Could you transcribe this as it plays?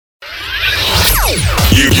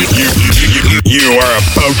You are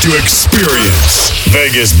about to experience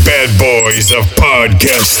Vegas bad boys of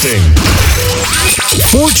podcasting.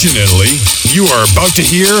 Fortunately, you are about to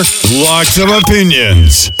hear lots of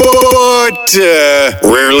opinions, but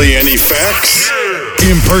rarely any facts.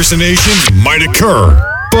 Impersonations might occur,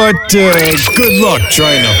 but good luck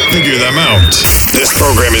trying to figure them out. This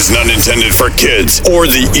program is not intended for kids or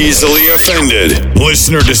the easily offended.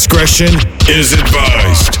 Listener discretion is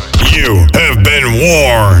advised. You have been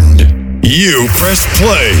warned. You press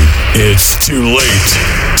play. It's too late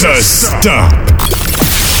to stop.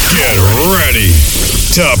 Get ready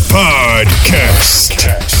to podcast.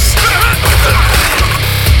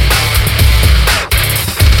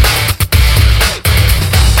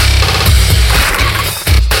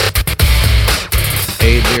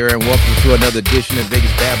 Hey there, and welcome to another edition of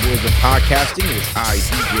Vegas Bad Boys of Podcasting. It is I,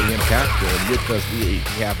 DJ Impact, and with us we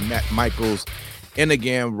have Matt Michaels, and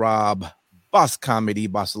again Rob, Boss Comedy,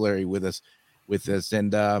 Boss Larry with us,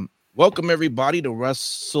 and welcome everybody to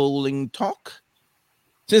Wrestling Talk.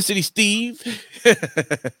 Sin City Steve,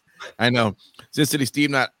 I know Sin City Steve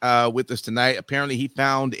not with us tonight. Apparently, he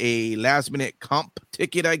found a last-minute comp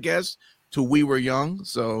ticket, I guess, to We Were Young.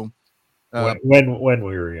 So when we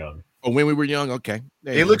were young. Oh, when we were young, okay.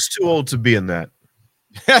 He looks too old to be in that.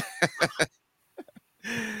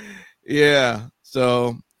 Yeah.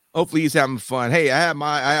 So hopefully he's having fun. Hey, I had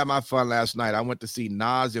my fun last night. I went to see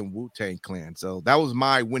Nas and Wu-Tang Clan. So that was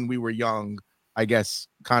my when we were young, I guess,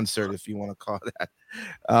 concert, if you want to call that.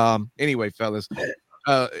 Anyway, fellas,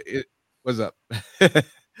 what's up?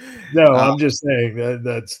 No, I'm just saying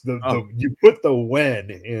that's you put the when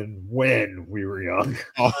in when we were young.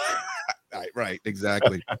 Oh. Right,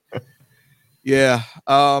 exactly. Yeah.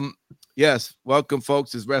 Yes. Welcome,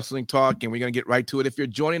 folks. It's Wrestling Talk, and we're gonna get right to it. If you're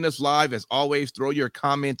joining us live, as always, throw your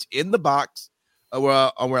comments in the box.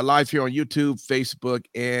 We're live here on YouTube, Facebook,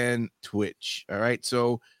 and Twitch. All right.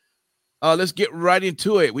 So let's get right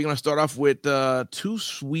into it. We're gonna start off with Too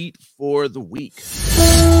Sweet for the Week.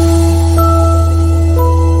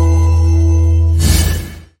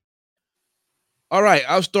 All right,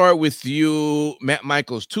 I'll start with you, Matt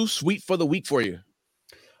Michaels. Too sweet for the week for you.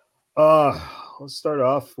 Let's start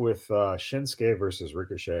off with Shinsuke versus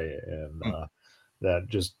Ricochet, and that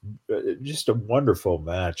just a wonderful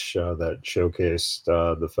match that showcased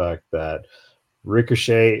the fact that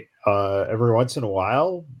Ricochet every once in a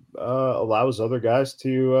while allows other guys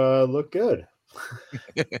to look good,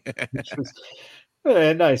 which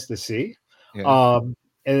was nice to see. Yeah.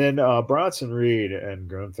 And then Bronson Reed and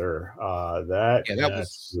Gunther, that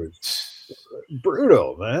was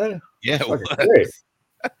brutal, man. Yeah, it was great.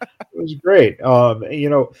 It was great.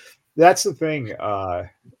 That's the thing.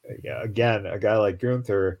 Again, a guy like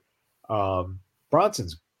Gunther,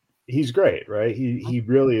 he's great, right? He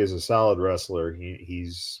really is a solid wrestler.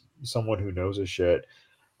 He's someone who knows his shit.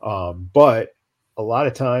 But a lot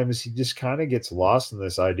of times he just kind of gets lost in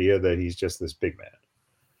this idea that he's just this big man.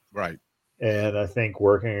 Right. And I think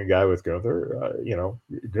working a guy with Gunther,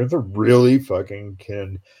 Gunther really fucking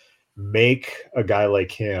can make a guy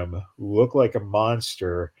like him look like a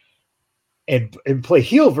monster and play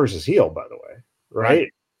heel versus heel, by the way.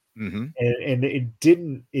 Right. Mm-hmm. And it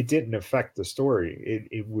didn't affect the story.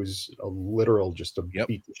 It was a literal just to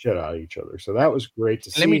beat the shit out of each other. So that was great to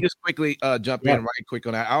see. Let me just quickly jump in right quick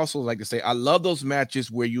on that. I also like to say I love those matches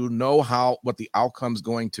where you know what the outcome's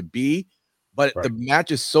going to be. But the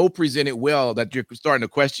match is so presented well that you're starting to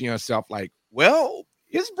question yourself, like, well,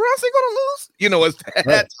 is Bronson going to lose? It's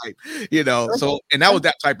that type, So, and that was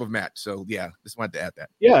that type of match. So, yeah, just wanted to add that.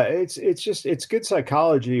 Yeah, it's good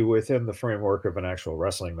psychology within the framework of an actual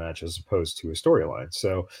wrestling match as opposed to a storyline.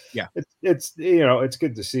 So, yeah, it's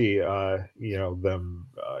good to see, them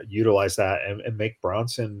utilize that and make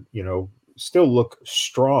Bronson, still look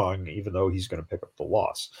strong, even though he's going to pick up the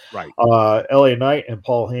loss. Right. LA Knight and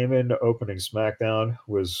Paul Heyman opening SmackDown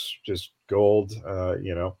was just gold. Two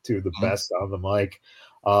of the best on the mic.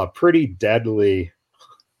 Pretty deadly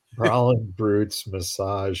Brawling Brutes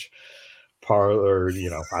massage parlor.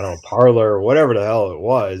 Parlor or whatever the hell it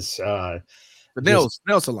was. The nail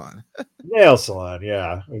salon. Nail salon.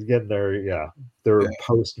 Yeah, I was getting their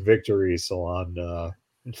post victory salon.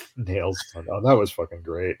 Nails. Oh, that was fucking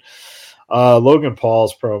great. Logan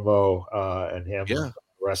Paul's promo and him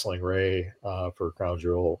wrestling Ray for Crown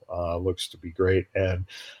Jewel looks to be great. And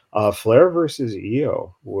Flair versus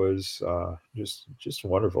Io was just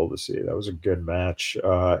wonderful to see. That was a good match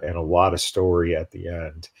and a lot of story at the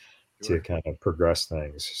end to kind of progress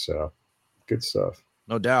things. So good stuff.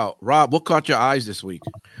 No doubt. Rob, what caught your eyes this week?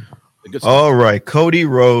 All right, Cody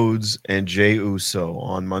Rhodes and Jey Uso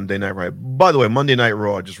on Monday Night Raw. By the way, Monday Night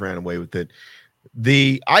Raw just ran away with it.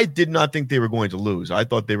 I did not think they were going to lose. I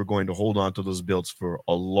thought they were going to hold on to those belts for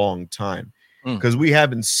a long time because we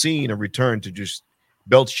haven't seen a return to just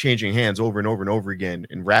belts changing hands over and over and over again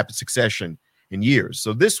in rapid succession in years.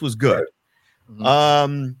 So this was good.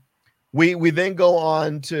 Right. We then go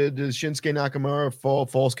on to the Shinsuke Nakamura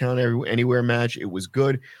falls count anywhere match. It was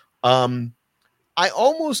good. I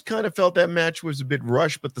almost kind of felt that match was a bit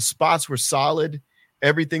rushed, but the spots were solid.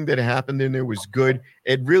 Everything that happened in there was good.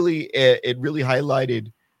 It really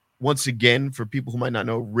highlighted once again, for people who might not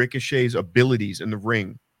know, Ricochet's abilities in the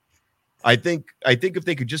ring. I think if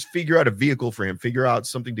they could just figure out a vehicle for him, figure out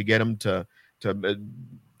something to get him to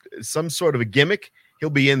some sort of a gimmick, he'll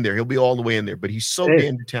be in there. He'll be all the way in there. But he's so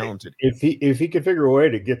damn talented. If he could figure a way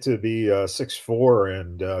to get to the 6'4"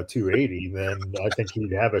 and 280, then I think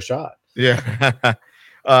he'd have a shot. Yeah,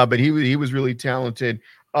 but he was really talented.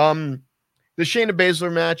 The Shayna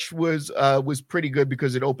Baszler match was pretty good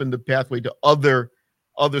because it opened the pathway to other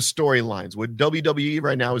storylines. What WWE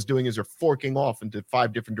right now is doing is they're forking off into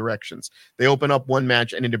 5 different directions. They open up one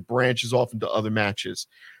match and then it branches off into other matches.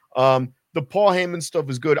 The Paul Heyman stuff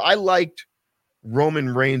is good. I liked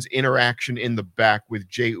Roman Reigns' interaction in the back with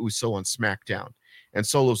Jey Uso on SmackDown and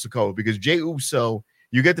Solo Sikoa, because Jey Uso,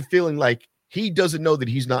 you get the feeling like he doesn't know that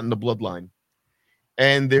he's not in the bloodline.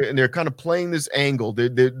 And they're kind of playing this angle.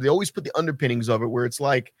 They always put the underpinnings of it where it's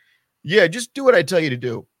like, yeah, just do what I tell you to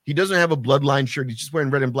do. He doesn't have a bloodline shirt. He's just wearing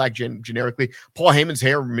red and black generically. Paul Heyman's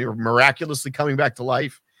hair miraculously coming back to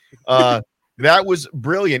life. That was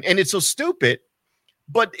brilliant. And it's so stupid,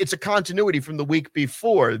 but it's a continuity from the week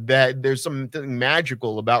before that there's something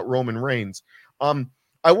magical about Roman Reigns.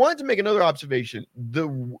 I wanted to make another observation.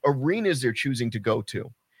 The arenas they're choosing to go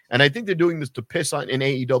to, and I think they're doing this to piss on in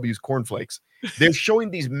AEW's cornflakes. They're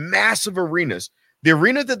showing these massive arenas. The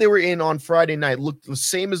arena that they were in on Friday night looked the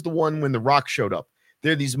same as the one when The Rock showed up.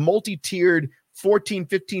 They're these multi-tiered 14,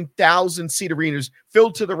 15,000 seat arenas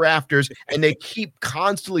filled to the rafters, and they keep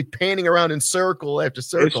constantly panning around in circle after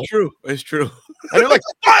circle. It's true. And they're like,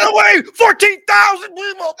 by the way, 14,000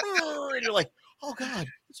 people. And you're like, oh, God.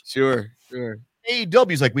 Sure.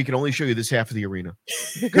 AEW's like, we can only show you this half of the arena.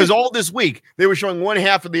 Because all this week, they were showing one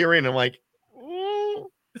half of the arena. I'm like,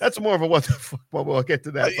 that's more of a what the fuck. Well, we'll get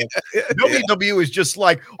to that. WWE is just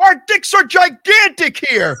like, our dicks are gigantic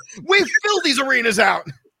here. We fill these arenas out.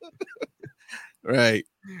 Right.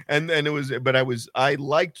 And it was, but I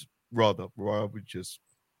liked Raw though. Raw was just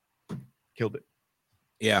killed it.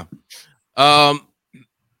 Yeah. I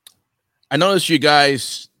noticed you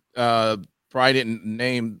guys probably didn't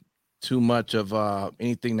name too much of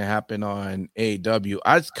anything that happened on AEW.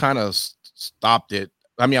 I just kind of stopped it.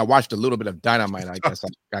 I mean, I watched a little bit of Dynamite, I guess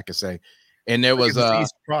I could say. And there was a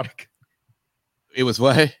diseased product. It was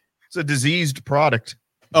what? It's a diseased product.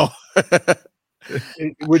 Oh.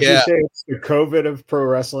 Would you say it's the COVID of pro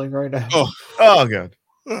wrestling right now? Oh God.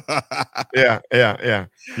 Yeah.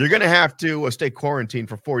 You're gonna have to stay quarantined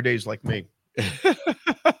for 4 days like me.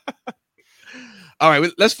 All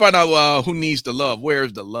right, let's find out who needs the love.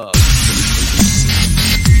 Where's the love?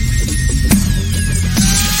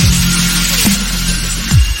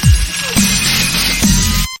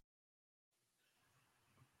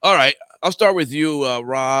 All right, I'll start with you,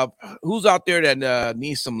 Rob. Who's out there that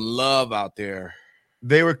needs some love out there?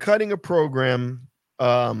 They were cutting a program,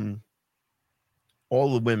 all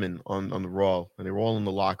the women on the Raw, and they were all in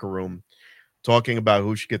the locker room talking about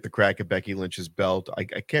who should get the crack at Becky Lynch's belt. I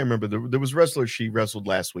can't remember. There was wrestlers she wrestled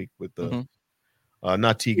last week with the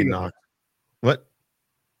not Tegan Knox. What?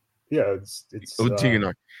 Yeah, it's Tegan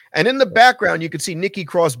Knox. And in the background, you could see Nikki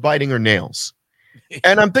Cross biting her nails.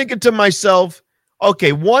 And I'm thinking to myself,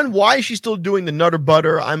 okay, one, why is she still doing the Nutter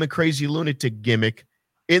Butter, I'm a crazy lunatic gimmick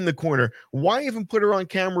in the corner? Why even put her on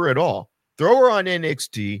camera at all? Throw her on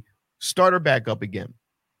NXT, start her back up again.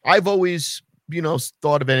 I've always,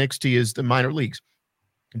 thought of NXT as the minor leagues.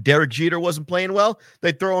 Derek Jeter wasn't playing well.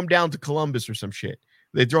 They throw him down to Columbus or some shit.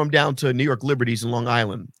 They throw him down to New York Liberties in Long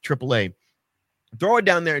Island, AAA. Throw her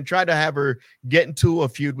down there and try to have her get into a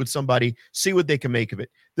feud with somebody, see what they can make of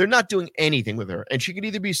it. They're not doing anything with her. And she could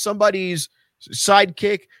either be somebody's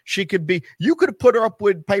sidekick. She could be, you could have put her up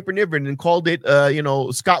with Piper Niven and called it,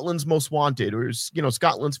 Scotland's Most Wanted or,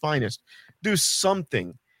 Scotland's Finest. Do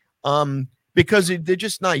something because they're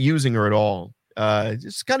just not using her at all.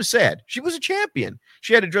 It's kind of sad. She was a champion.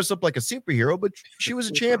 She had to dress up like a superhero, but she was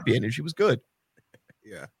a champion and she was good.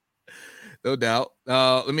 Yeah, no doubt.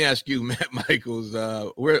 Let me ask you, Matt Michaels,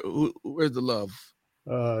 where's the love?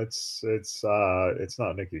 It's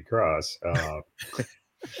not Nikki Cross.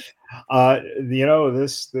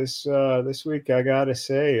 This week I gotta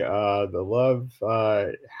say, the love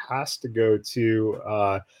has to go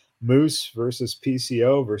to Moose versus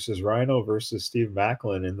PCO versus Rhino versus Steve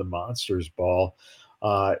Macklin in the Monsters Ball.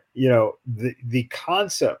 The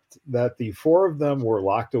concept that the four of them were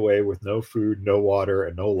locked away with no food, no water,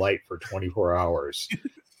 and no light for 24 hours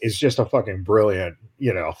is just a fucking brilliant,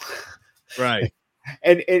 Right.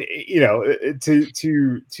 And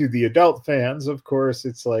to the adult fans, of course,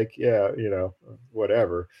 it's like,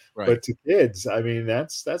 whatever. Right. But to kids, I mean,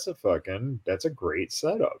 that's a great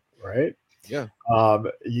setup, right? Yeah.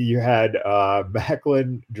 You had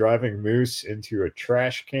Macklin driving Moose into a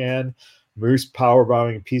trash can, Moose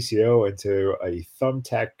powerbombing PCO into a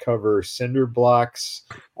thumbtack cover cinder blocks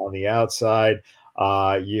on the outside.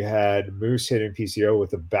 You had Moose hitting PCO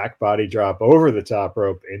with a back body drop over the top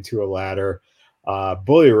rope into a ladder.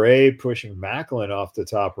 Bully Ray pushing Macklin off the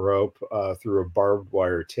top rope through a barbed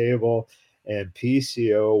wire table, and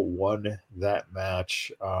PCO won that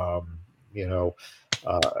match.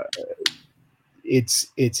 It's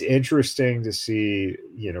interesting to see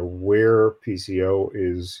where PCO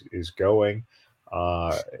is going.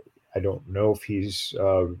 I don't know if he's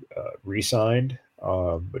re-signed,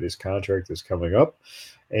 but his contract is coming up,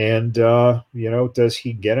 and does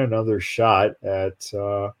he get another shot at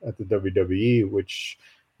the WWE, which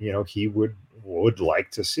he would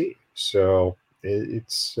like to see. So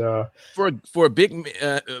it's for a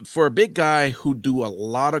big guy who do a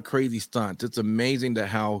lot of crazy stunts. It's amazing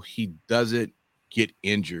how he doesn't get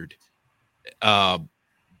injured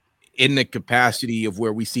in the capacity of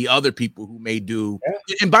where we see other people who may do.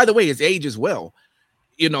 Yeah. And by the way, his age as well.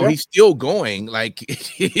 He's still going. Like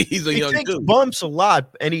he's a young dude. Bumps a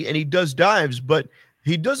lot, and he does dives, but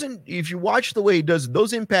he doesn't. If you watch the way he does,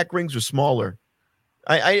 those impact rings are smaller.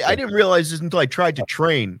 I didn't realize this until I tried to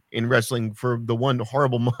train in wrestling for the one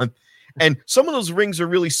horrible month. And some of those rings are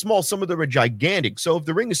really small. Some of them are gigantic. So if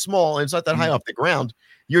the ring is small and it's not that high off the ground,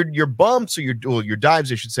 your bumps or your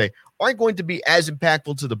dives, I should say, aren't going to be as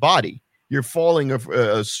impactful to the body. You're falling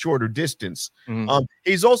a shorter distance. Mm-hmm.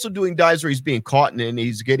 He's also doing dives where he's being caught and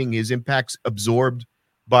he's getting his impacts absorbed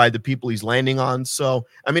by the people he's landing on. So,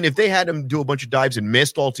 I mean, if they had him do a bunch of dives and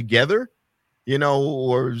missed altogether,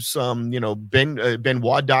 or some,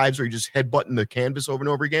 Benoit dives where you just headbutting the canvas over and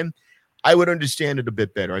over again, I would understand it a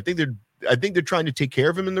bit better. I think they're trying to take care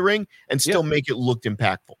of him in the ring and still make it look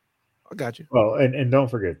impactful. I got you. Well, and don't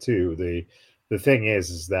forget too, the thing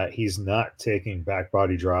is that he's not taking back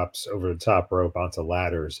body drops over the top rope onto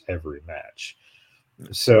ladders every match.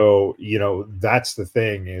 So, that's the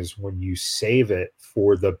thing, is when you save it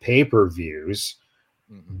for the pay-per-views,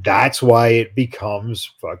 that's why it becomes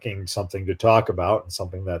fucking something to talk about and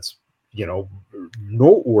something that's,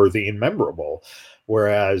 noteworthy and memorable.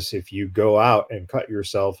 Whereas if you go out and cut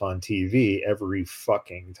yourself on TV every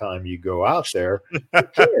fucking time you go out there, who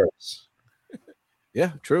cares?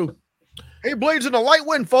 Yeah, true. Hey, Blades in a light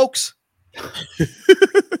wind, folks.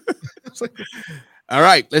 All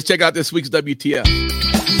right, let's check out this week's WTF.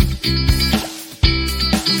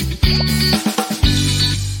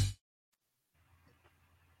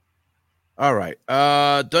 All right,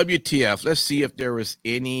 WTF. Let's see if there was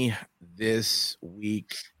any this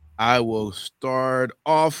week. I will start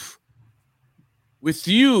off with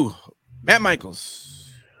you, Matt Michaels.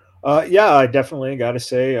 I definitely got to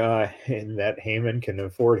say in that Heyman can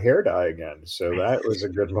afford hair dye again. So that was a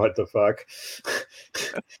good what the fuck.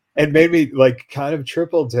 And made me like kind of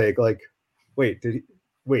triple take, like,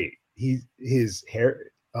 his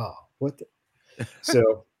hair. Oh, what the?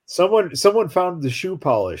 So someone found the shoe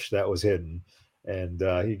polish that was hidden, and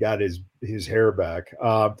he got his hair back.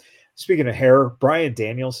 Speaking of hair, Bryan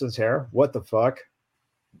Danielson's hair. What the fuck?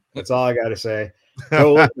 That's all I got to say.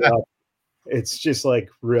 Go look it up. It's just like,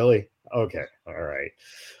 really? Okay. All right.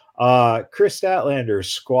 Chris Statlander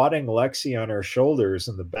squatting Lexi on her shoulders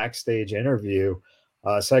in the backstage interview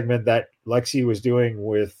segment that Lexi was doing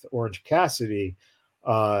with Orange Cassidy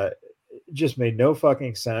just made no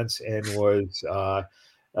fucking sense and was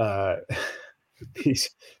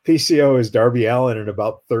PCO is Darby Allin in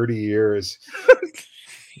about 30 years.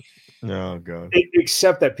 Oh, God.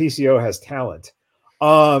 Except that PCO has talent.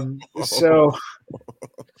 So...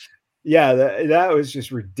 Yeah, that was just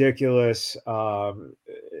ridiculous.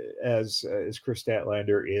 As Chris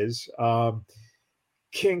Statlander is,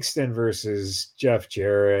 Kingston versus Jeff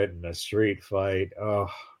Jarrett in a street fight. Oh,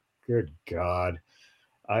 good God!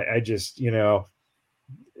 I just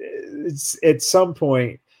it's at some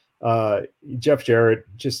point, Jeff Jarrett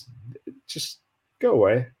just go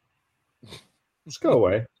away. Just go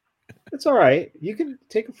away. It's all right. You can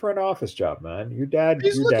take a front office job, man. Your dad.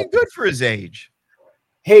 He's looking good for his age.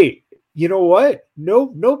 Hey, you know what?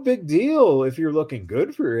 No big deal if you're looking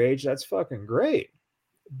good for your age. That's fucking great.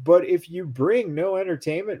 But if you bring no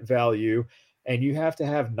entertainment value and you have to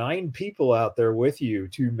have 9 people out there with you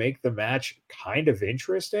to make the match kind of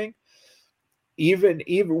interesting, even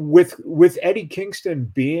with Eddie Kingston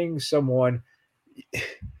being someone,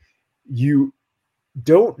 you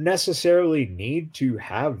don't necessarily need to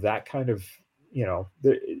have that kind of,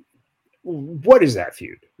 what is that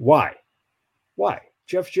feud? Why?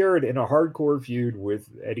 Jeff Jarrett in a hardcore feud with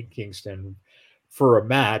Eddie Kingston for a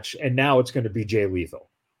match, and now it's going to be Jay Lethal.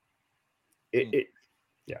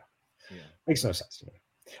 Makes no sense to me.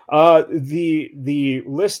 The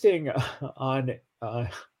listing on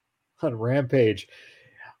Rampage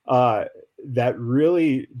that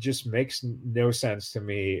really just makes no sense to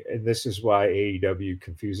me, and this is why AEW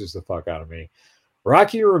confuses the fuck out of me.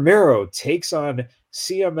 Rocky Romero takes on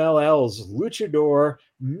CMLL's Luchador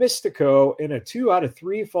Mystico in a 2 out of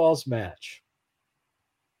 3 falls match.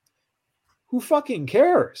 Who fucking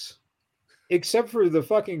cares? Except for the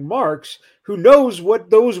fucking marks, who knows what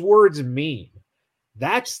those words mean.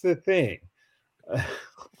 That's the thing.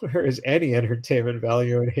 Where is any entertainment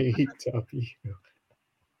value in AEW?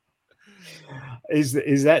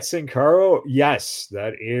 Is that Sin Cara? Yes,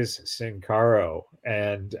 that is Sin Cara.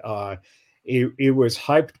 And it was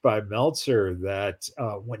hyped by Meltzer that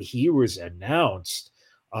when he was announced,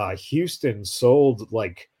 Houston sold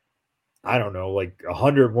like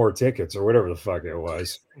 100 more tickets or whatever the fuck it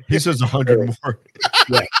was. He says 100 more.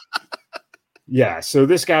 Yeah. So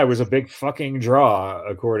this guy was a big fucking draw,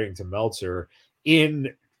 according to Meltzer,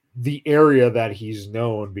 in the area that he's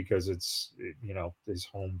known because it's, his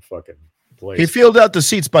home fucking place. He filled out the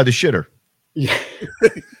seats by the shitter. Yeah.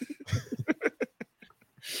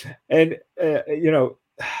 And,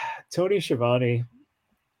 Tony Schiavone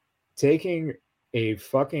taking a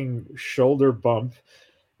fucking shoulder bump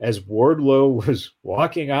as Wardlow was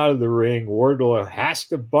walking out of the ring. Wardlow has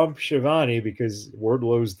to bump Schiavone because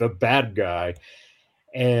Wardlow's the bad guy.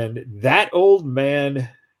 And that old man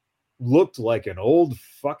looked like an old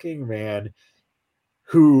fucking man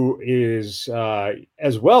who is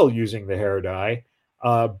as well using the hair dye,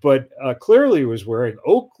 but clearly was wearing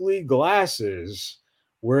Oakley glasses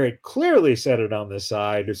where it clearly said it on the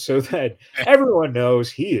side so that everyone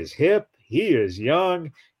knows he is hip, he is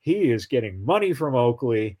young, he is getting money from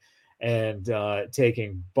Oakley and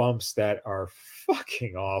taking bumps that are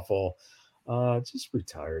fucking awful. Just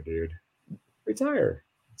retire, dude. Retire.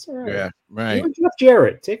 It's all right. Yeah, right. You and Jeff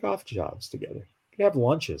Jarrett, take off jobs together. You can have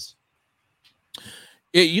lunches.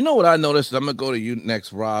 Yeah, you know what I noticed? I'm going to go to you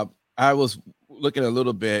next, Rob. I was looking a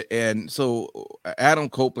little bit, and so Adam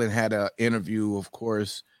Copeland had an interview, of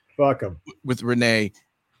course. Fuck him. With Renee.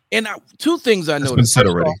 And two things I noticed. Been said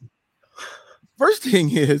already. First thing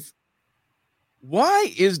is,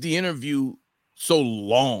 why is the interview so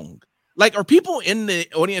long? Like, are people in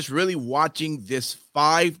the audience really watching this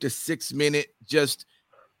 5 to 6 minute just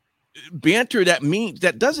banter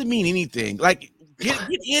that doesn't mean anything? Like, get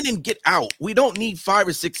in and get out. We don't need 5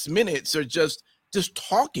 or 6 minutes or just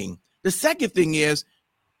talking. The second thing is,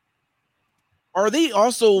 are they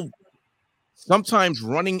also sometimes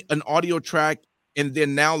running an audio track and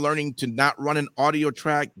then now learning to not run an audio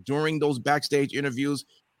track during those backstage interviews?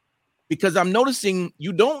 Because I'm noticing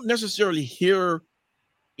you don't necessarily hear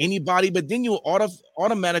anybody, but then you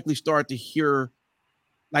automatically start to hear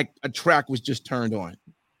like a track was just turned on.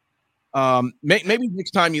 Maybe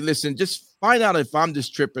next time you listen, just find out if I'm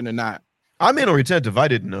just tripping or not. I'm inattentive. I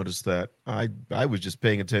didn't notice that. I was just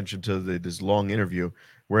paying attention to this long interview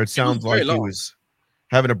where it sounds like he was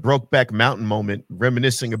having a Brokeback Mountain moment,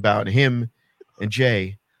 reminiscing about him and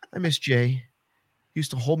Jay. I miss Jay. He used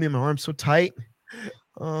to hold me in my arms so tight.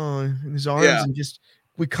 Oh, in his arms, and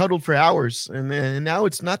we cuddled for hours, and now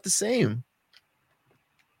it's not the same.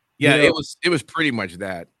 Yeah, it was pretty much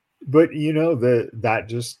that. But that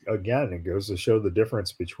just, again, it goes to show the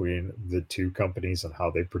difference between the two companies and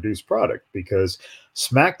how they produce product, because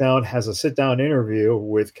SmackDown has a sit-down interview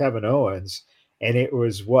with Kevin Owens, and it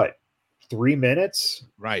was 3 minutes?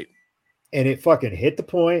 Right. And it fucking hit the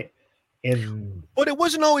point. But it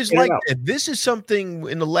wasn't always like that. This is something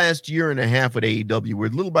in the last year and a half with AEW where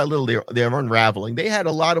little by little they're unraveling. They had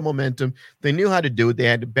a lot of momentum. They knew how to do it. They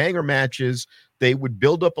had banger matches. They would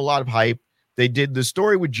build up a lot of hype. They did the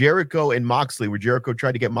story with Jericho and Moxley, where Jericho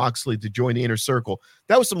tried to get Moxley to join the Inner Circle.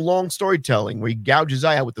 That was some long storytelling where he gouged his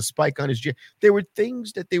eye out with the spike on his chin. There were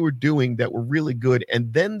things that they were doing that were really good,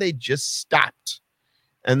 and then they just stopped.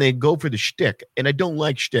 And they go for the shtick. And I don't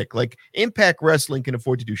like shtick. Like, Impact Wrestling can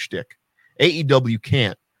afford to do shtick. AEW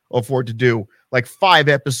can't afford to do like 5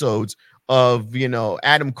 episodes of,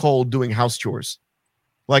 Adam Cole doing house chores.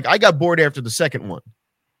 Like, I got bored after the second one.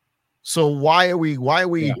 So why are we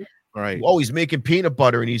Right. Oh, he's making peanut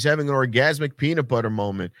butter and he's having an orgasmic peanut butter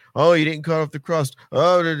moment. Oh, he didn't cut off the crust.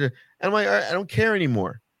 Oh, and I'm like, I don't care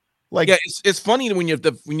anymore. Like, yeah, it's funny when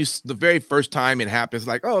the very first time it happens,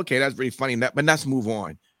 like, oh, okay, that's really funny. But let's move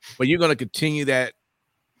on. But you're gonna continue that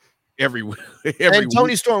every and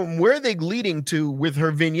Tony week. Storm, where are they leading to with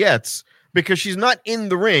her vignettes? Because she's not in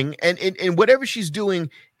the ring, and whatever she's doing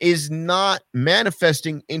is not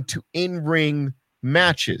manifesting into in-ring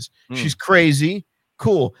matches. She's crazy.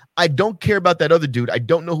 Cool. I don't care about that other dude. I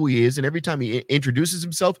don't know who he is. And every time he introduces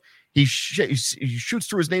himself, he shoots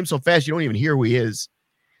through his name so fast you don't even hear who he is.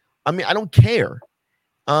 I mean, I don't care.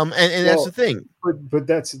 And that's the thing. But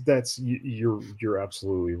that's you're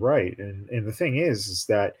absolutely right. And the thing is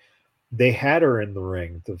that they had her in the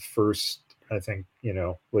ring the first, I think,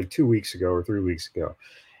 like 2 weeks ago or 3 weeks ago.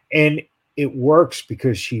 And it works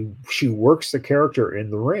because she works the character in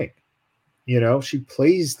the ring. She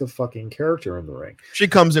plays the fucking character in the ring. She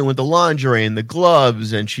comes in with the lingerie and the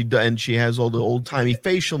gloves, and she has all the old timey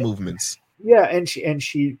facial movements. Yeah, and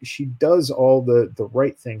she does all the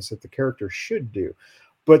right things that the character should do.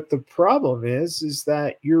 But the problem is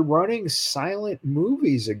that you're running silent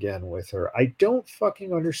movies again with her. I don't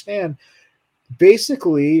fucking understand.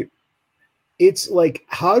 Basically, it's like,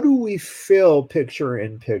 how do we fill picture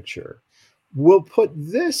in picture? We'll put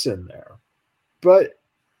this in there, but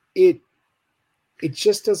it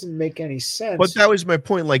just doesn't make any sense. But that was my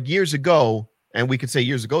point. Like years ago, and we could say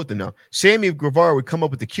years ago now, Sammy Guevara would come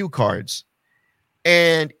up with the cue cards,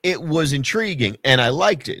 and it was intriguing, and I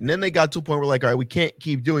liked it. And then they got to a point where like, all right, we can't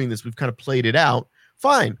keep doing this. We've kind of played it out.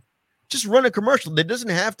 Fine. Just run a commercial. There doesn't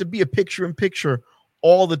have to be a picture in picture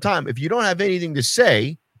all the time. If you don't have anything to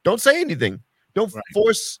say, don't say anything. Don't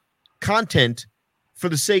force content for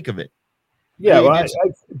the sake of it. Yeah, well,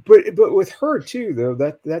 but with her too, though,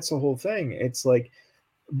 that's the whole thing. It's like,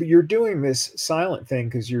 but you're doing this silent thing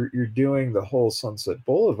because you're doing the whole Sunset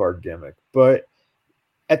Boulevard gimmick. But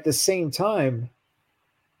at the same time,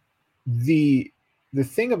 the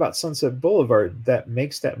thing about Sunset Boulevard that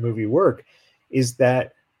makes that movie work is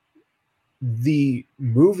that the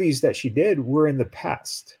movies that she did were in the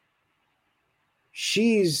past.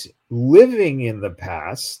 She's living in the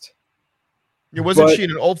past. Wasn't she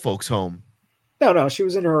in an old folks' home? No, she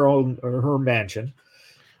was in her mansion.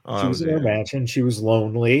 She was in her mansion. She was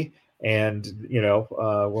lonely, and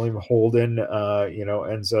William Holden,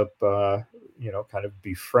 ends up, kind of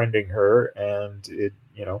befriending her, and it,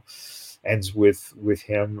 ends with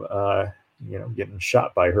him, getting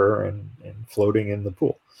shot by her and floating in the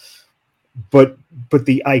pool. But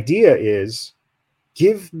the idea is,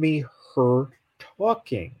 give me her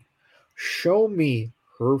talking, show me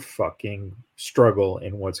her fucking struggle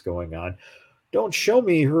in what's going on. Don't show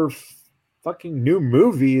me her fucking new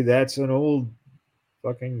movie that's an old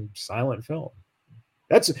fucking silent film.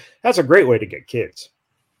 That's a great way to get kids.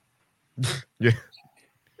 Yeah.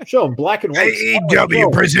 Show them black and white.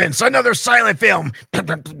 AEW presents another silent film.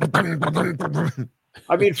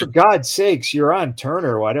 I mean, for God's sakes, you're on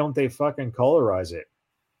Turner. Why don't they fucking colorize it?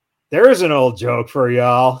 There's an old joke for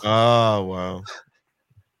y'all. Oh, wow.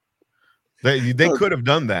 They could have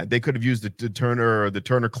done that. They could have used the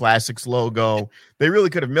Turner Classics logo. They really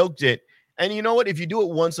could have milked it. And you know what? If you do it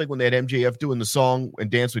once, like when they had MJF doing the song and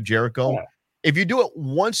Dance with Jericho, if you do it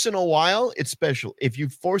once in a while, it's special. If you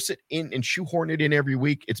force it in and shoehorn it in every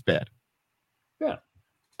week, it's bad. Yeah.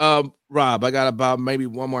 Rob, I got about maybe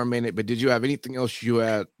one more minute, but did you have anything else you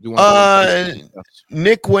had?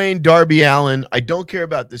 Nick Wayne, Darby Allin. I don't care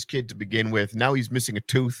about this kid to begin with. Now he's missing a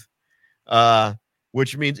tooth.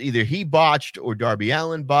 Which means either he botched or Darby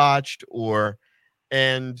Allin botched,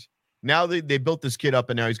 and now they built this kid up,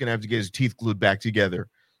 and now he's gonna have to get his teeth glued back together.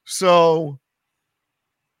 So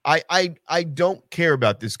I don't care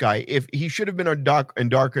about this guy. If he should have been on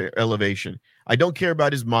darker elevation. I don't care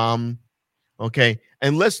about his mom. Okay,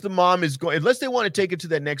 unless the mom is going, unless they want to take it to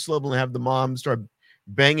that next level and have the mom start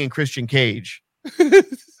banging Christian Cage.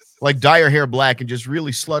 Like dye her hair black and just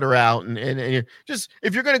really slut her out. And just,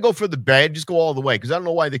 if you're going to go for the bad, just go all the way. Because I don't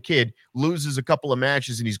know why the kid loses a couple of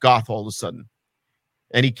matches and he's goth all of a sudden.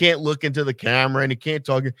 And he can't look into the camera and he can't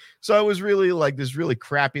talk. So it was really like this really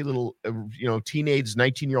crappy little, teenage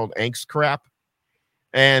 19-year-old angst crap.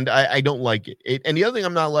 And I don't like it. And the other thing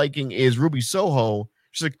I'm not liking is Ruby Soho.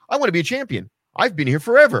 She's like, I want to be a champion. I've been here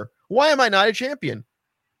forever. Why am I not a champion?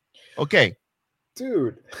 Okay.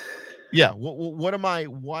 Dude. Yeah, what am I?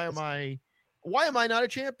 Why am I not a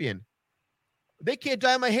champion? They can't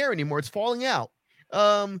dye my hair anymore. It's falling out.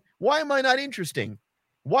 Why am I not interesting?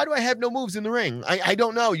 Why do I have no moves in the ring? I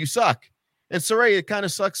don't know. You suck. And Saraya kind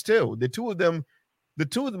of sucks too. The two of them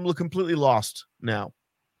look completely lost now.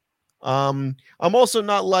 I'm also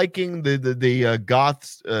not liking the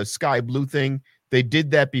goth sky blue thing. They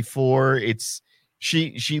did that before.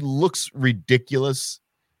 She looks ridiculous.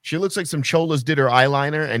 She looks like some cholas did her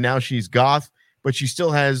eyeliner, and now she's goth, but she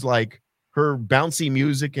still has like her bouncy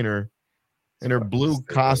music and her blue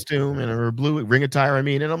costume and her blue ring attire. I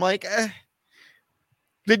mean, and I'm like,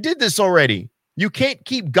 they did this already. You can't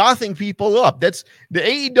keep gothing people up. That's the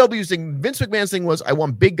AEW thing. Vince McMahon's thing was, I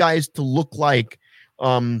want big guys to look like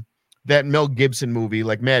that Mel Gibson movie,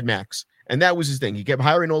 like Mad Max. And that was his thing. He kept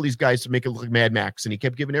hiring all these guys to make it look like Mad Max, and he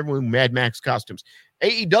kept giving everyone Mad Max costumes.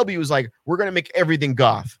 AEW was like, we're going to make everything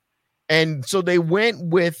goth. And so they went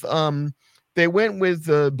with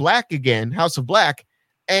Black again, House of Black,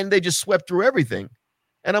 and they just swept through everything.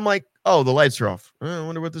 And I'm like, oh, the lights are off. I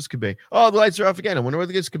wonder what this could be. Oh, the lights are off again. I wonder what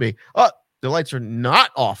this could be. Oh, the lights are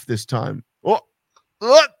not off this time. Oh,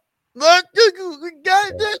 God, they're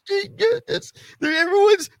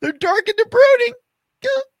dark and they're brooding.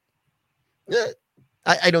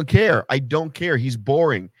 I don't care. I don't care. He's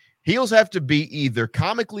boring. Heels have to be either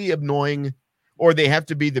comically annoying or they have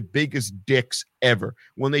to be the biggest dicks ever.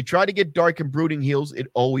 When they try to get dark and brooding heels, it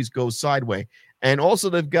always goes sideways. And also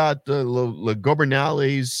they've got the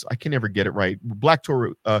Gobernales. I can never get it right. Black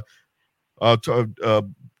Torres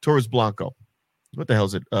Blanco. What the hell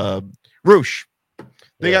is it? Roosh.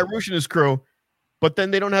 They got Roosh in his crew, but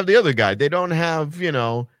then they don't have the other guy. They don't have,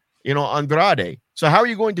 Andrade. So how are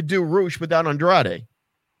you going to do Roosh without Andrade?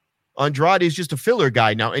 Andrade is just a filler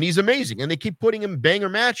guy now, and he's amazing. And they keep putting him in banger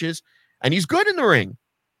matches, and he's good in the ring.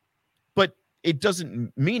 But it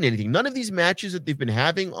doesn't mean anything. None of these matches that they've been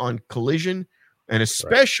having on Collision, and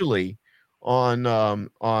especially on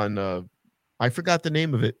I forgot the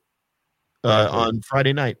name of it, on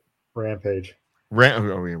Friday night. Rampage.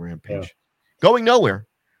 Rampage. Yeah. Going nowhere.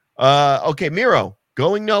 Okay, Miro,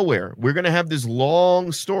 going nowhere. We're going to have this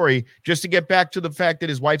long story just to get back to the fact that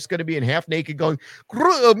his wife's going to be in half naked going,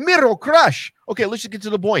 Miro, crush. Okay, let's just get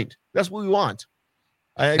to the point. That's what we want.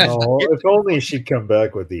 If only she'd come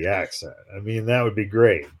back with the accent. I mean, that would be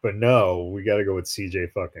great. But no, we got to go with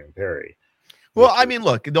CJ fucking Perry. Well, I mean,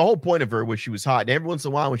 look, the whole point of her was she was hot. And every once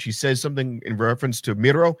in a while, when she says something in reference to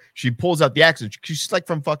Miro, she pulls out the accent. She's like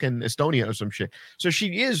from fucking Estonia or some shit. So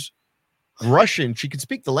she is Russian. She can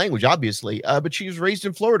speak the language, obviously, but she was raised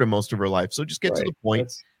in Florida most of her life. So just get to the point.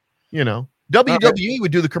 WWE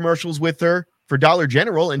would do the commercials with her for Dollar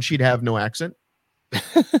General, and she'd have no accent.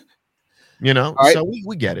 So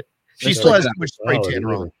we get it. She still has too much spray tan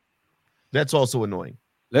wrong. That's also annoying.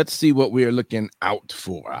 Let's see what we are looking out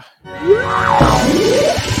for.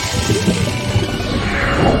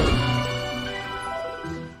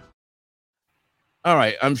 All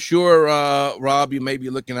right. I'm sure, Rob, you may be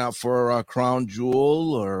looking out for Crown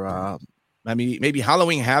Jewel or maybe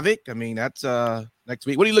Halloween Havoc. I mean, that's next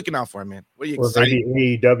week. What are you looking out for, man? What are you excited?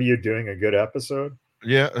 Maybe AEW doing a good episode.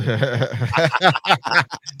 Yeah.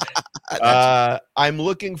 I'm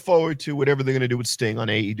looking forward to whatever they're going to do with Sting on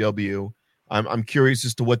AEW. I'm curious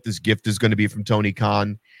as to what this gift is going to be from Tony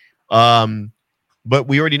Khan. But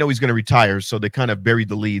we already know he's going to retire, so they kind of buried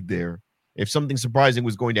the lead there. If something surprising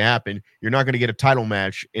was going to happen, you're not going to get a title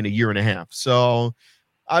match in a year and a half. So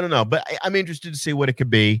I don't know, but I'm interested to see what it could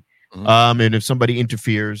be. And if somebody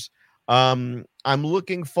interferes. I'm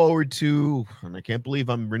looking forward to, and I can't believe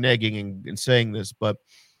I'm reneging and saying this, but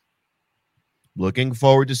looking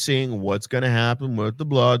forward to seeing what's going to happen with the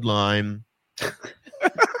Bloodline.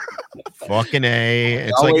 Fucking A.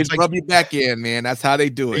 It's always rub you back in, man. That's how they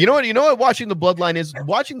do it. You know what? Watching the Bloodline is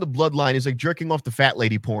like jerking off the fat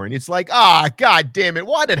lady porn. It's like, God damn it.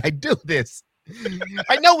 Why did I do this?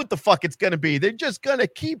 I know what the fuck it's going to be. They're just going to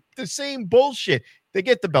keep the same bullshit. They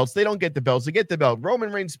get the belts. They don't get the belts. They get the belt.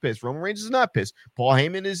 Roman Reigns is pissed. Roman Reigns is not pissed. Paul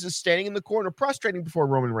Heyman is just standing in the corner prostrating before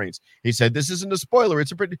Roman Reigns. He said, this isn't a spoiler.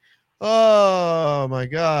 It's a pretty... Oh, my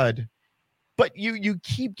God. But you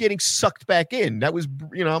keep getting sucked back in. That was,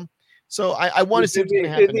 So I want to see what's going to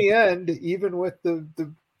happen. In the end, even with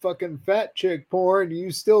the fucking fat chick porn,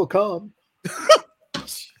 you still come.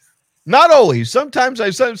 Not always. Sometimes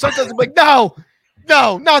I'm like, no,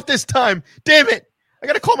 not this time. Damn it. I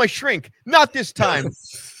got to call my shrink. Not this time.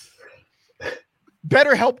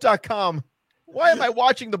 BetterHelp.com. Why am I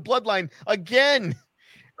watching the Bloodline again?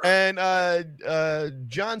 And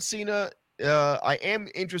John Cena, I am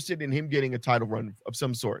interested in him getting a title run of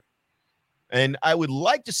some sort. And I would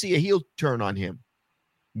like to see a heel turn on him.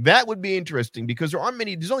 That would be interesting because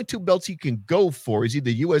there's only two belts he can go for. Is either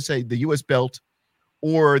the US belt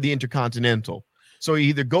or the Intercontinental. So he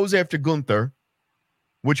either goes after Gunther,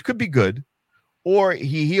 which could be good, or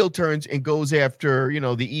he heel turns and goes after,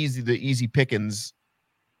 the easy pickings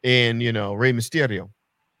in, Rey Mysterio.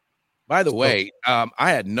 By the way, I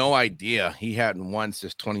had no idea he hadn't won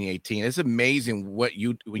since 2018. It's amazing when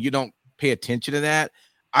you don't pay attention to that.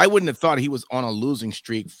 I wouldn't have thought he was on a losing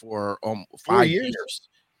streak for 5 years.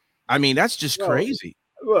 I mean, that's just crazy.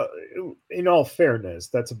 Well, in all fairness,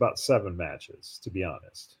 that's about 7 matches, to be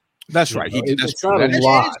honest. That's right. He did. It's not a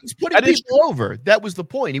lot. He's putting people over. That was the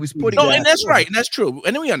point. He was putting. No, and that's right, and that's true.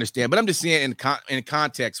 And then we understand. But I'm just saying in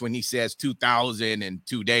context when he says 2,000 in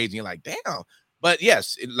 2 days, and you're like, damn. But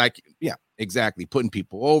yes, exactly. Putting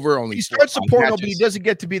people over. Only he starts supporting, but he doesn't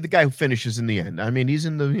get to be the guy who finishes in the end. I mean, he's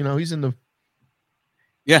in the.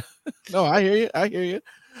 Yeah. No, I hear you.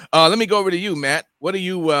 Let me go over to you, Matt. What are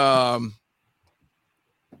you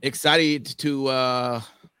excited to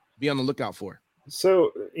be on the lookout for?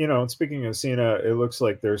 So, speaking of Cena, it looks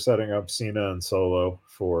like they're setting up Cena and Solo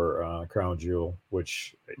for Crown Jewel,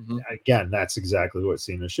 which, again, that's exactly what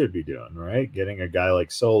Cena should be doing, right? Getting a guy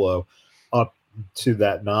like Solo up to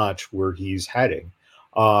that notch where he's heading.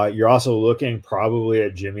 You're also looking probably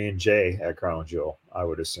at Jimmy and Jay at Crown Jewel, I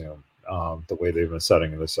would assume, the way they've been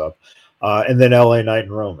setting this up. And then LA Knight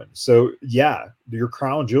and Roman. So, yeah, your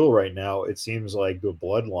Crown Jewel right now, it seems like the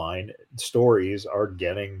bloodline stories are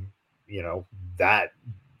getting that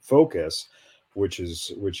focus, which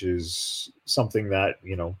is something that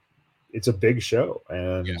it's a big show,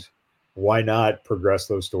 and why not progress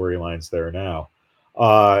those storylines there now?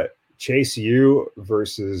 Chase U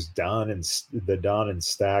versus Don and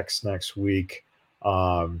Stacks next week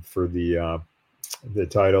for the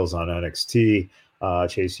titles on NXT.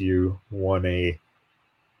 Chase U won a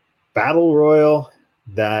battle royal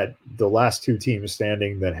that the last 2 teams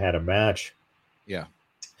standing that had a match. Yeah.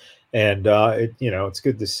 And it's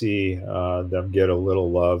good to see them get a little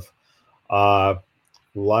love.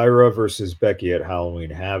 Lyra versus Becky at Halloween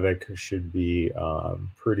Havoc should be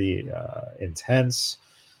pretty intense.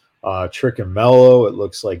 Trick and Mello, it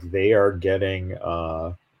looks like they are getting.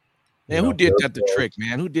 Man, who did that to Trick?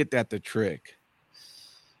 Man, who did that to Trick?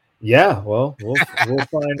 Yeah, well, we'll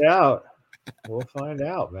find out. We'll find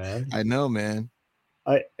out, man. I know, man.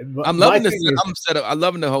 I'm loving the setup. I'm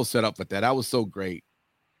loving the whole setup with that. That was so great.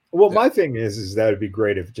 Well, my thing is that it'd be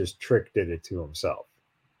great if just Trick did it to himself.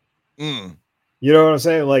 You know what I'm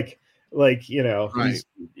saying? Like right.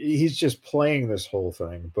 he's just playing this whole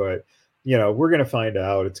thing, but we're gonna find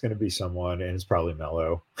out. It's gonna be someone, and it's probably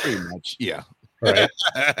Mello. Pretty much, yeah. Right.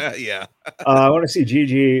 Yeah. I want to see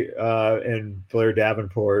Gigi and Blair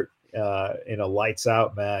Davenport in a lights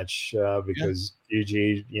out match because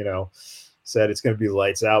Gigi, said it's gonna be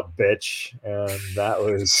lights out, bitch, and that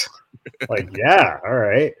was like, yeah, all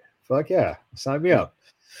right. Fuck yeah, sign me up.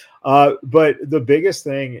 But the biggest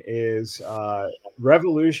thing is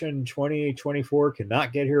Revolution 2024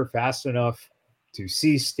 cannot get here fast enough to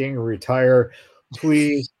see Sting retire.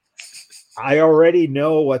 Please, I already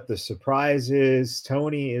know what the surprise is.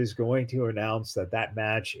 Tony is going to announce that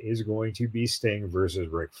match is going to be Sting versus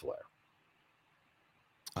Ric Flair.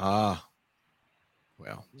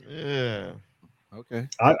 Well, yeah. Okay.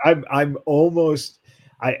 I'm almost.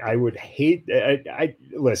 I would hate. I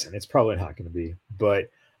listen. It's probably not going to be,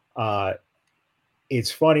 but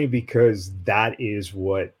it's funny because that is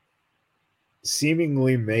what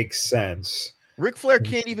seemingly makes sense. Ric Flair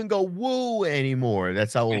can't even go woo anymore.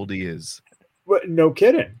 That's how old he is. But no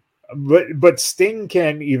kidding. But Sting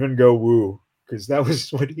can even go woo because that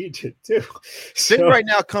was what he did too. Sting right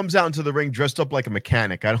now comes out into the ring dressed up like a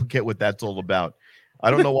mechanic. I don't get what that's all about.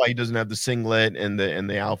 I don't know why he doesn't have the singlet and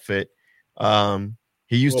the outfit.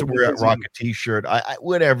 He used to wear a Rocket t-shirt. I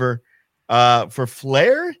whatever. For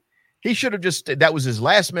Flair, he should have that was his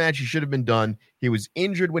last match. He should have been done. He was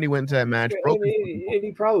injured when he went into that match. And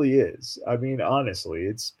he probably is. I mean, honestly,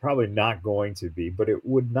 it's probably not going to be, but it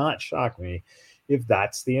would not shock me if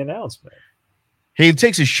that's the announcement. He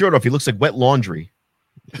takes his shirt off. He looks like wet laundry.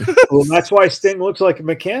 Well, that's why Sting looks like a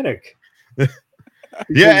mechanic.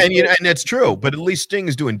 Yeah, and that's true. But at least Sting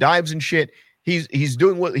is doing dives and shit. He's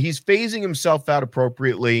doing what he's phasing himself out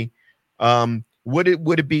appropriately. Would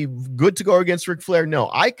it be good to go against Ric Flair? No,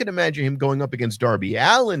 I could imagine him going up against Darby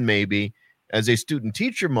Allin maybe as a student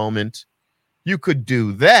teacher moment. You could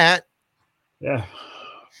do that. Yeah,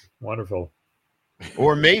 wonderful.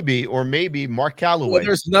 Or maybe Mark Calloway. Well,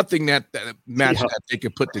 there's nothing that match that they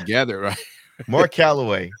could put together, right? Mark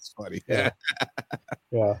Calloway. That's funny.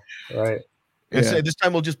 Yeah, right. And say this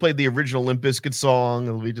time we'll just play the original Limp Bizkit song.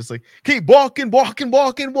 It'll be just like, keep walking.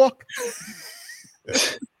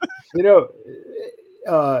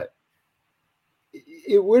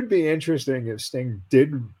 It would be interesting if Sting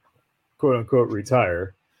did, quote unquote,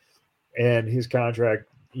 retire and his contract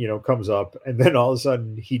comes up, and then all of a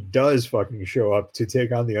sudden he does fucking show up to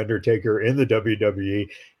take on the Undertaker in the WWE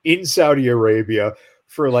in Saudi Arabia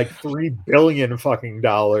for like $3 billion fucking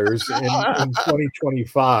dollars in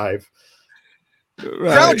 2025.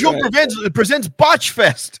 Crown Jewel presents Botch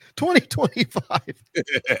Fest 2025.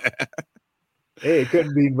 Hey, it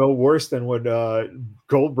couldn't be no worse than what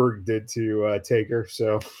Goldberg did to Taker.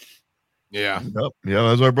 So, Yeah. Yep. Yeah,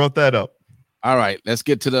 that's why I brought that up. All right, let's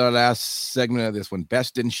get to the last segment of this one.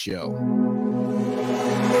 Best in Show.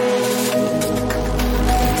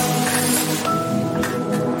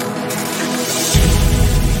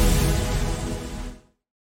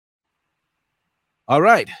 All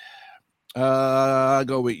right. I'll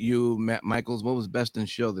go with you, Matt Michaels. What was Best in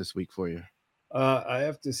Show this week for you? I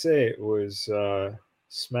have to say it was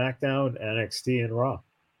SmackDown, NXT, and Raw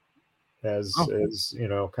as kind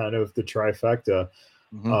of the trifecta.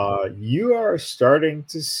 Mm-hmm. You are starting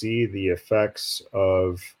to see the effects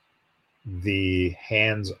of the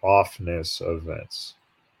hands-offness of Vince.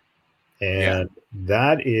 And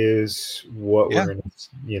that is what we're going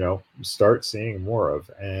to, start seeing more of.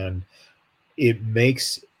 And it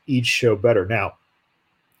makes each show better. Now,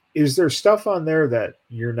 is there stuff on there that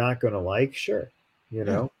you're not going to like? Sure.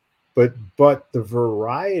 But the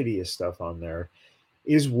variety of stuff on there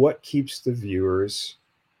is what keeps the viewers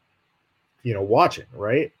watching,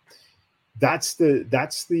 right? That's the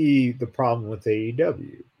problem with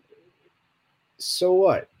AEW. So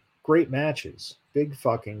what? Great matches, big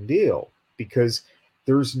fucking deal, because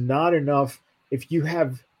there's not enough. If you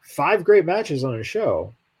have 5 great matches on a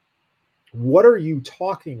show, what are you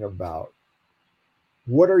talking about?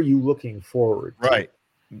 What are you looking forward to? Right.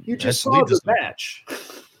 You just saw the match.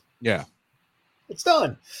 Yeah. It's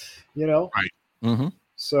done. Right. Mm-hmm.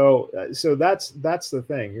 So that's the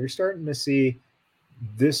thing. You're starting to see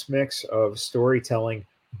this mix of storytelling,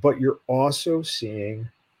 but you're also seeing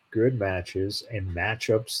good matches and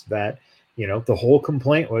matchups that, the whole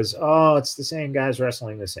complaint was, oh, it's the same guys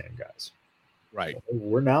wrestling the same guys. Right.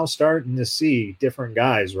 We're now starting to see different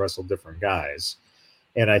guys wrestle different guys.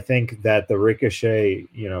 And I think that the Ricochet,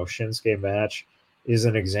 Shinsuke match is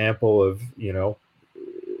an example of,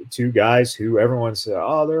 2 guys who everyone said,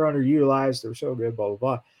 oh, they're underutilized. They're so good, blah, blah,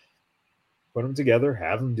 blah. Put them together,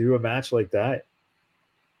 have them do a match like that.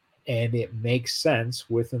 And it makes sense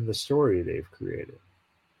within the story they've created.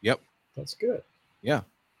 Yep. That's good. Yeah,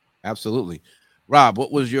 absolutely. Rob,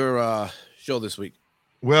 what was your show this week?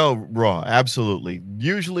 Well, Raw, absolutely.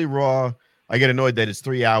 Usually Raw, I get annoyed that it's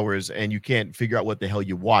 3 hours and you can't figure out what the hell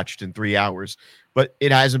you watched in 3 hours. But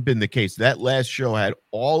it hasn't been the case. That last show had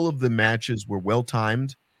all of the matches were well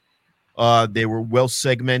timed. They were well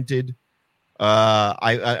segmented.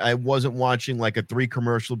 I wasn't watching like a 3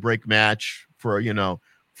 commercial break match for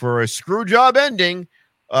a screw job ending,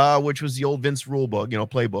 which was the old Vince rule book,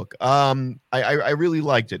 playbook. I really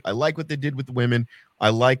liked it. I like what they did with the women. I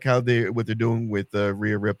like what they're doing with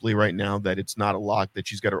Rhea Ripley right now, that it's not a lock, that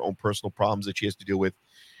she's got her own personal problems that she has to deal with.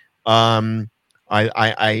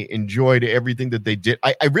 I enjoyed everything that they did.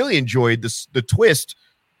 I really enjoyed the twist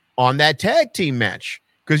on that tag team match,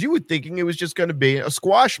 because you were thinking it was just going to be a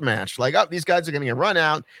squash match. Like, oh, these guys are going to get run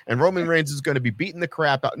out and Roman Reigns is going to be beating the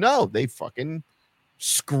crap out. No, they fucking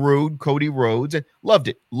screwed Cody Rhodes, and loved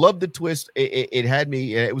it. Loved the twist. It had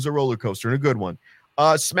me. It was a roller coaster and a good one.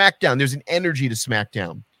 SmackDown. There's an energy to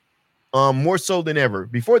SmackDown. More so than ever.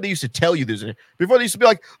 Before they used to tell you before they used to be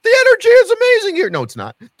like, the energy is amazing here. No, it's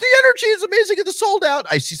not. The energy is amazing at the sold out.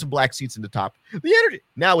 I see some black seats in the top. The energy.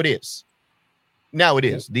 Now it is.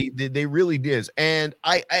 They really is. And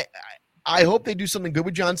I hope they do something good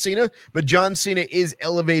with John Cena, but John Cena is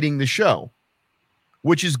elevating the show,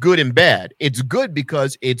 which is good and bad. It's good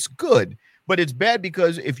because it's good, but it's bad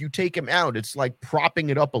because if you take him out, it's like propping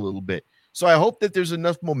it up a little bit. So I hope that there's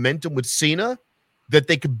enough momentum with Cena that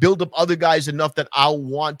they could build up other guys enough that I'll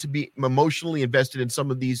want to be emotionally invested in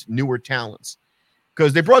some of these newer talents.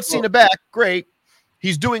 Because they brought Cena back. Great.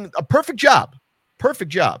 He's doing a perfect job.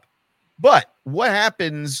 But what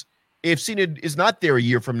happens if Cena is not there a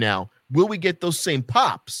year from now? Will we get those same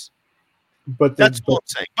pops? But that's what I'm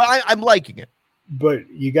saying. But I'm liking it. But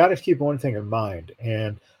you got to keep one thing in mind.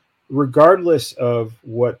 And regardless of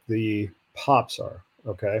what the pops are,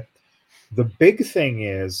 okay, the big thing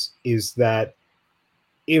is that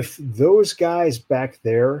if those guys back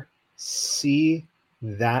there see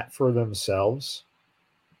that for themselves,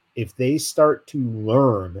 if they start to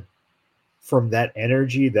learn from that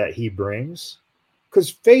energy that he brings, because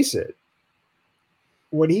face it,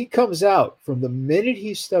 when he comes out, from the minute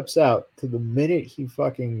he steps out to the minute he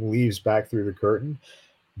fucking leaves back through the curtain,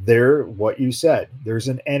 what you said, there's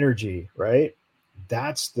an energy, right?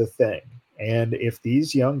 That's the thing. And if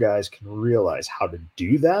these young guys can realize how to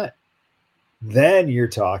do that, then you're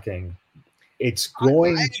talking. It's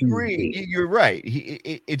going to be. You're right.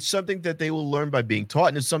 It's something that they will learn by being taught,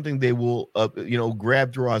 and it's something they will,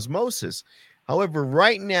 grab through osmosis. However,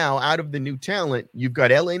 right now, out of the new talent, you've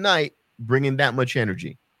got LA Knight bringing that much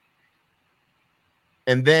energy,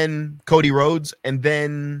 and then Cody Rhodes, and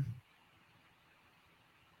then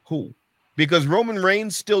who? Because Roman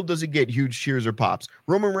Reigns still doesn't get huge cheers or pops.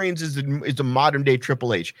 Roman Reigns is a modern day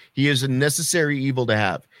Triple H. He is a necessary evil to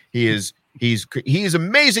have. He is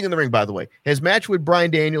amazing in the ring, by the way. His match with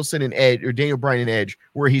Bryan Danielson and Edge, or Daniel Bryan and Edge,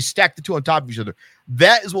 where he stacked the two on top of each other,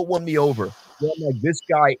 that is what won me over. I'm like, this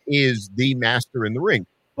guy is the master in the ring.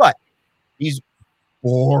 But he's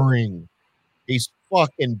boring. He's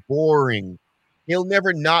fucking boring. He'll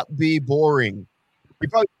never not be boring. He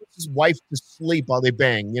probably puts his wife to sleep while they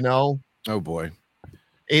bang, you know? Oh boy.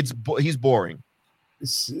 He's boring.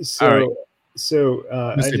 So, all right.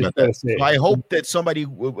 I hope that somebody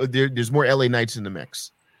there's more LA Knights in the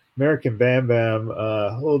mix. American Bam Bam,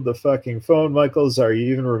 hold the fucking phone, Michaels. Are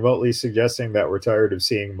you even remotely suggesting that we're tired of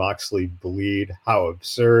seeing Moxley bleed? How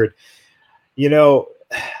absurd. You know,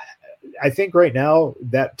 I think right now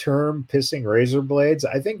that term pissing razor blades,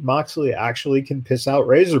 I think Moxley actually can piss out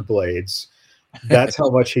razor blades. That's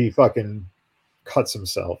how much he fucking cuts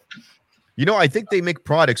himself. You know, I think they make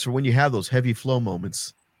products for when you have those heavy flow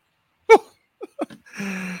moments.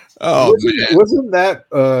 Wasn't that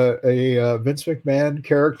a Vince McMahon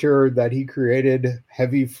character that he created,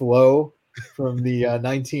 Heavy Flow, from the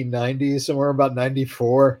 1990s, somewhere about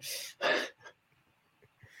 94?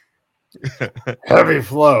 Heavy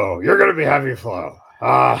Flow. You're going to be Heavy Flow.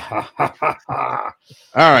 All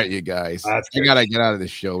right, you guys. I gotta get out of this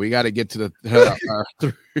show. We got to get to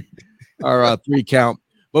our 3 count.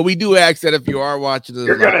 But we do ask that if you are watching this,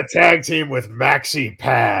 you're going to tag team with Maxi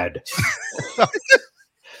Pad.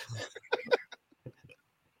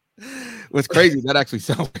 What's crazy, that actually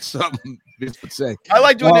sounds like something Vince would say. I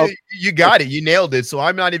like doing it. You got it. You nailed it. So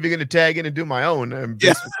I'm not even going to tag in and do my own. I'm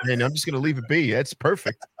just going to leave it be. That's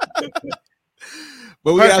perfect.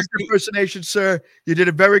 But we perfect impersonation, sir. You did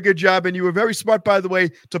a very good job, and you were very smart, by the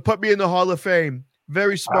way, to put me in the Hall of Fame.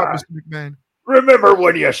 Very smart, Mr. McMahon. Remember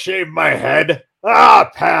when you shaved my head?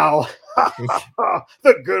 Pal.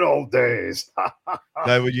 The good old days. All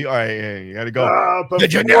right, you got to go. The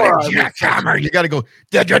genetic jackhammer. You got to go.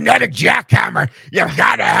 The genetic jackhammer. You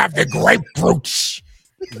got to have the grapefruits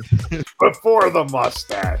before the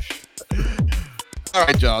mustache. All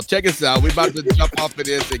right, y'all. Check us out. We're about to jump off of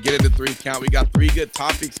this and get into 3 count. We got 3 good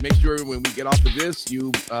topics. Make sure when we get off of this,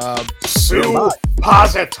 you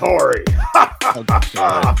suppository.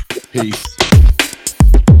 Peace.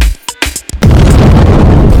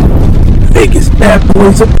 Biggest bad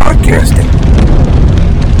boys of podcasting.